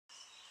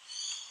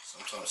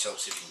Sometimes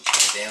helps if you can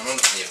come down on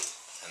it, yeah,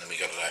 and then we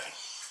got it open.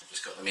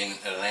 Just got them in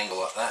at an angle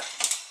like that,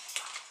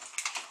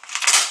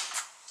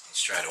 and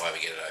straight away we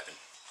get it open.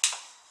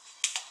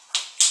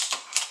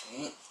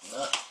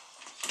 No.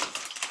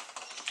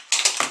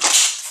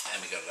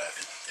 And we got it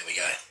open. There we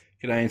go.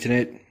 G'day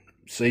Internet,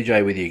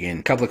 CJ with you again.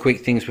 A couple of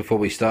quick things before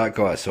we start,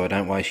 guys, so I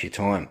don't waste your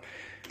time.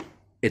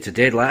 It's a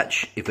dead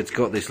latch if it's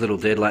got this little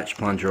dead latch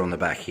plunger on the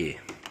back here.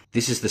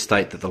 This is the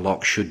state that the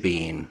lock should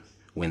be in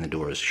when the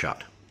door is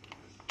shut.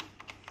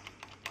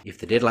 If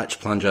the dead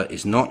latch plunger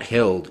is not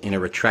held in a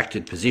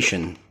retracted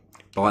position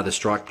by the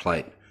strike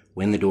plate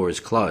when the door is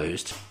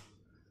closed,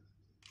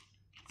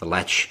 the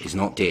latch is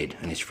not dead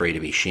and is free to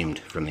be shimmed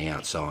from the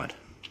outside.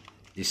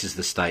 This is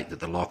the state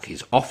that the lock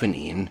is often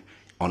in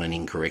on an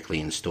incorrectly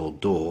installed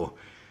door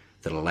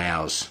that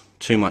allows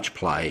too much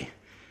play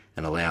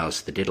and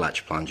allows the dead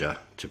latch plunger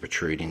to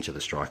protrude into the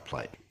strike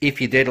plate.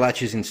 If your dead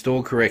latch is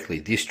installed correctly,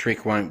 this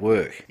trick won't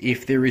work.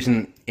 If there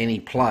isn't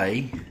any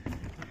play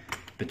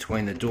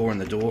between the door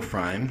and the door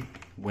frame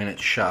when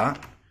it's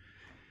shut,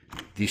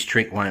 this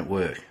trick won't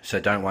work. So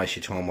don't waste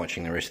your time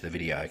watching the rest of the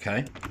video,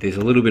 okay? There's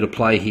a little bit of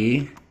play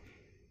here.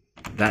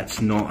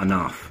 That's not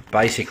enough.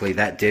 Basically,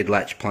 that dead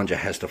latch plunger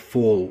has to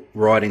fall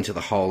right into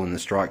the hole in the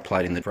strike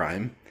plate in the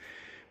frame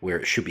where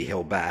it should be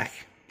held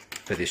back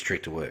for this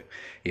trick to work.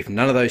 If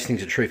none of those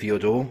things are true for your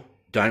door,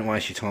 don't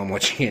waste your time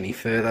watching any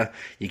further.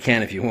 You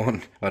can if you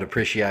want, I'd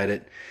appreciate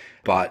it.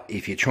 But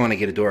if you're trying to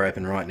get a door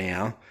open right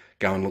now,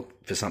 go and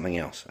look for something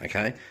else,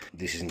 okay?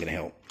 This isn't going to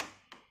help.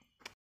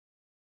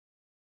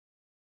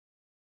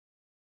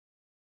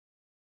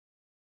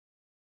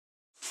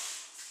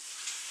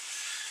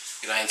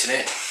 G'day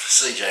Internet,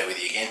 CJ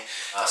with you again.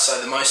 So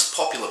the most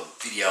popular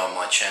video on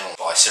my channel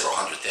by several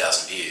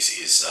 100,000 views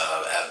is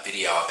a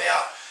video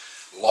about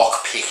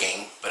lock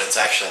picking, but it's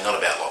actually not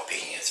about lock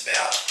picking, it's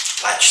about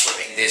latch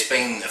slipping. There's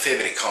been a fair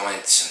bit of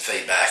comments and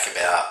feedback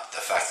about the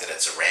fact that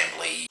it's a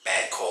rambly,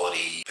 bad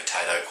quality,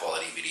 potato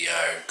quality video,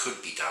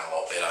 could be done a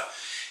lot better.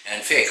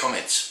 And fair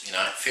comments, you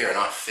know, fair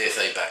enough, fair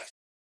feedback.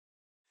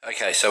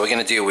 Okay, so we're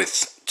going to deal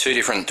with two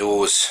different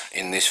doors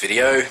in this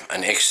video.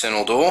 An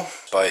external door,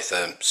 both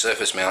a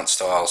surface mount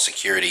style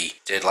security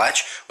dead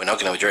latch. We're not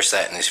going to address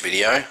that in this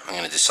video. I'm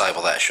going to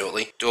disable that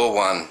shortly. Door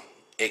 1,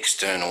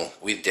 external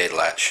with dead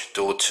latch.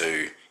 Door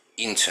 2,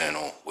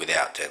 internal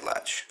without dead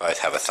latch. Both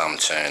have a thumb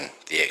turn.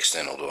 The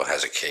external door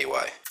has a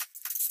keyway.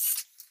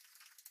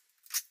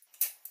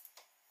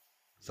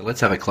 So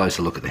let's have a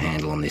closer look at the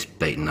handle on this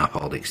beaten up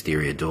old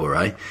exterior door,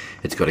 eh?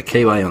 It's got a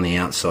keyway on the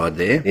outside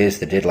there. There's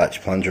the dead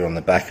latch plunger on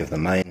the back of the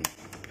main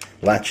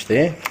latch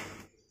there.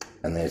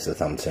 And there's the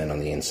thumb turn on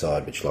the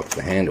inside which locks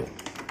the handle.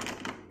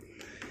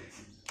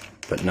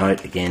 But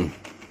note again,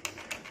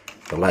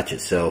 the latch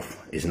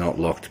itself is not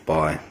locked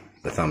by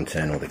the thumb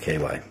turn or the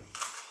keyway.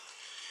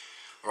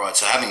 Right,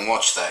 so having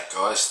watched that,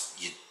 guys,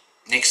 your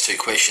next two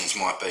questions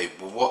might be,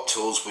 well, what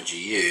tools would you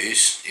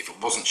use if it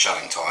wasn't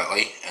shutting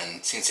tightly?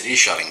 And since it is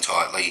shutting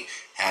tightly,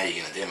 how are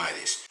you going to demo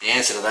this? The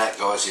answer to that,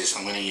 guys, is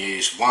I'm going to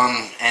use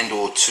 1 and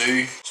or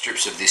 2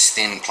 strips of this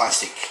thin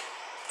plastic.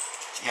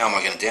 How am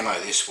I going to demo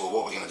this? Well,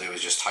 what we're going to do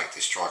is just take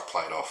this strike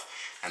plate off,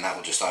 and that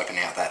will just open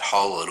out that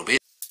hole a little bit.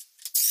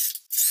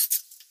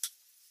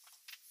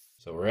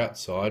 So we're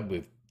outside,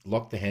 we've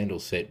locked the handle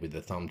set with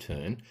the thumb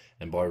turn,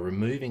 and by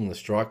removing the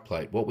strike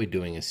plate, what we're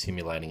doing is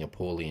simulating a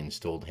poorly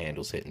installed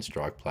handle set and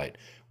strike plate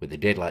where the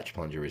dead latch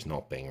plunger is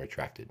not being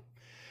retracted.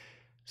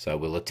 So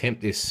we'll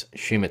attempt this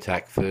shim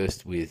attack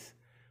first with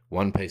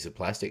one piece of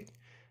plastic,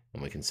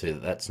 and we can see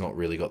that that's not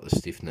really got the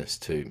stiffness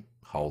to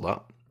hold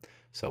up.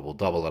 So we'll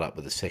double it up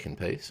with a second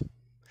piece,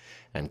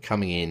 and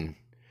coming in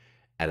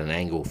at an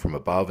angle from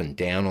above and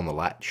down on the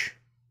latch,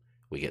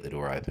 we get the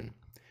door open.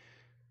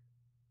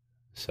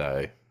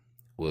 So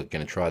we're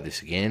going to try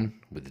this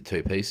again with the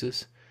two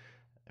pieces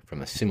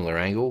from a similar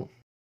angle.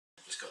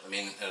 Just got them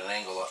in at an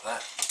angle like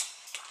that,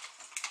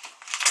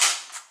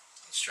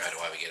 and straight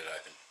away we get it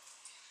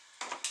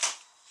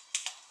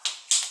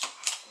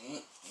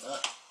open. No.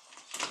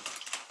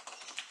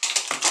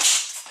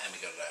 And we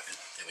got it open.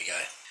 There we go.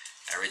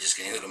 Our edge is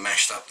getting a little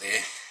mashed up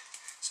there,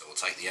 so we'll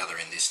take the other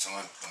end this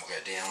time and we'll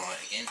go down on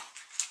it again.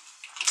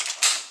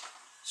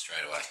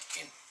 Straight away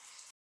in.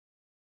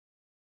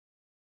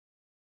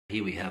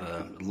 Here we have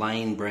a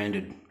Lane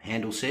branded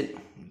handle set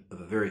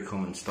of a very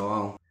common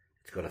style.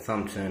 It's got a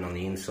thumb turn on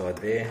the inside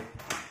there,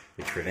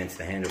 which prevents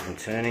the handle from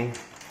turning.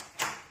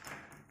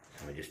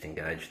 So we just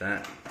engage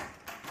that.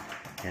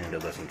 Handle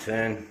doesn't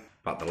turn,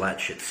 but the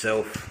latch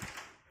itself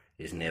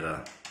is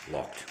never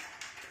locked.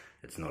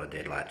 It's not a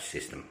dead latch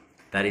system.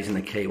 That isn't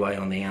a keyway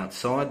on the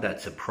outside,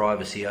 that's a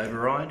privacy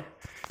override,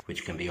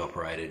 which can be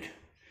operated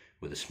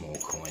with a small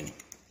coin.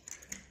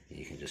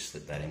 You can just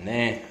slip that in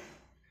there,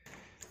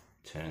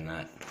 turn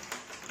that,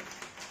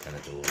 and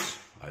the door's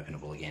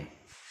openable again.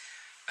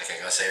 Okay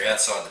guys, so you're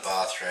outside the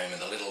bathroom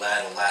and the little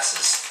lad or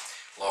lasses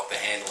lock the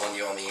handle on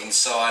you on the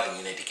inside, and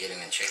you need to get in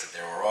and check that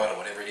they're alright or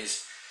whatever it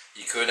is.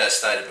 You could, as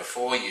stated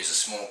before, use a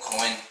small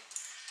coin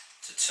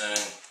to turn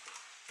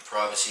the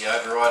privacy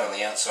override on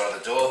the outside of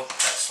the door,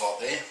 that slot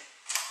there.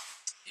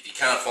 If you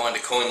can't find a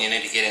coin, you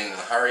need to get in a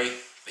hurry,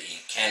 but you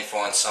can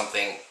find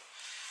something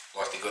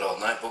like the good old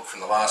notebook from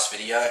the last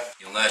video.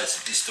 You'll notice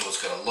that this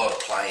door's got a lot of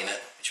play in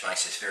it, which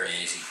makes this very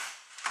easy.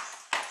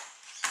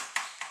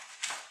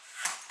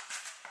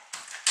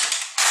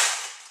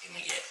 In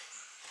we get.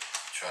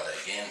 Try that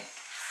again.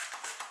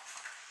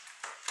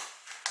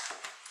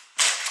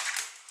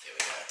 There we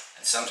go.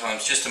 And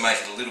sometimes, just to make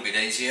it a little bit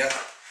easier,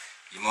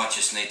 you might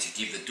just need to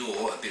give the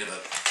door a bit of a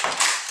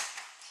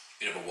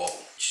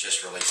wobble, which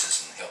just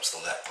releases and helps the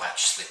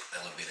latch slip a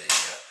little bit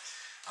easier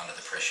under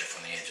the pressure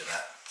from the edge of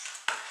that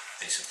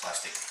piece of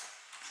plastic.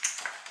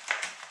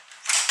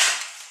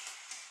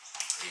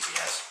 Easy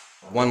as.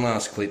 One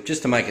last clip,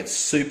 just to make it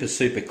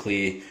super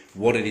clear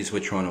what it is we're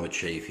trying to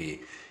achieve here.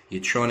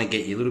 You're trying to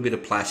get your little bit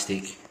of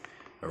plastic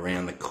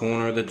around the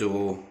corner of the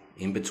door,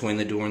 in between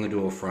the door and the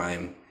door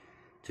frame,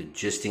 to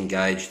just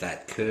engage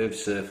that curved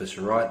surface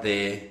right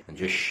there and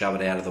just shove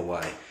it out of the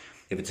way.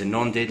 If it's a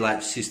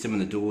non-deadlatch system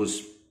and the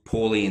door's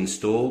poorly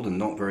installed and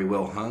not very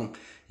well hung,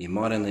 you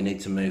might only need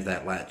to move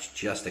that latch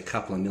just a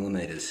couple of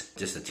millimeters,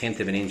 just 1/10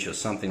 of an inch or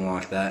something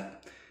like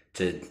that,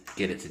 to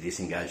get it to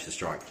disengage the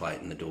strike plate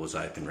and the door's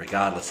open,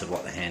 regardless of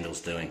what the handle's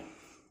doing.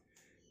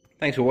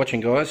 Thanks for watching,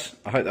 guys.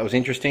 I hope that was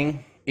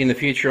interesting. In the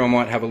future I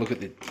might have a look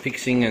at the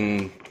fixing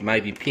and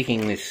maybe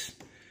picking this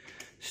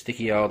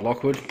sticky old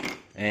Lockwood,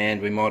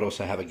 and we might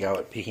also have a go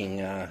at picking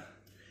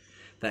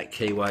that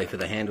keyway for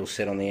the handle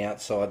set on the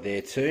outside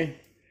there too.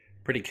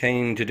 Pretty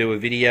keen to do a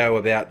video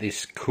about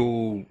this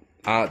cool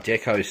Art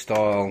Deco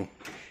style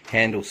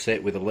handle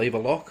set with a lever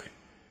lock,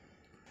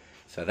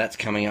 so that's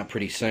coming up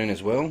pretty soon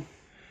as well.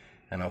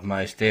 And I've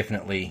most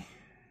definitely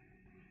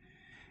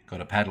got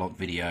a padlock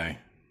video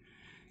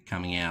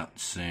coming out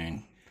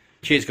soon.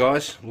 Cheers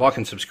guys, like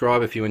and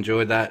subscribe if you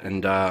enjoyed that,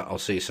 and I'll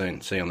see you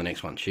soon. See you on the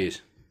next one.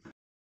 Cheers.